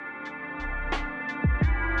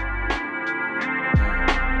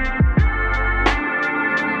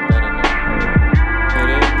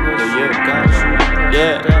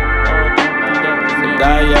Yeah.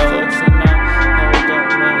 Gallo.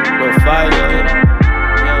 Lil Fire.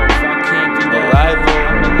 Arrival.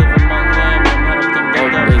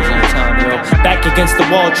 Back against the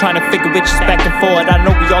wall, trying to figure which is back and forth. I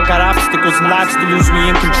know we all got obstacles and lives to lose. We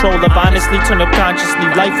in control of honestly, turn up consciously.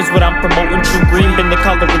 Life is what I'm promoting, true green been the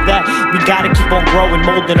color of that. We gotta keep on growing,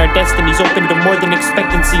 molding our destinies, open to more than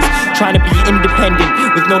expectancies. Trying to be independent,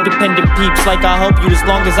 with no dependent peeps. Like I'll help you as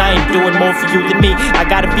long as I ain't doing more for you than me. I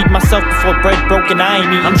gotta feed myself before bread broken, I ain't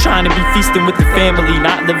eating. I'm trying to be feasting with the family,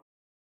 not living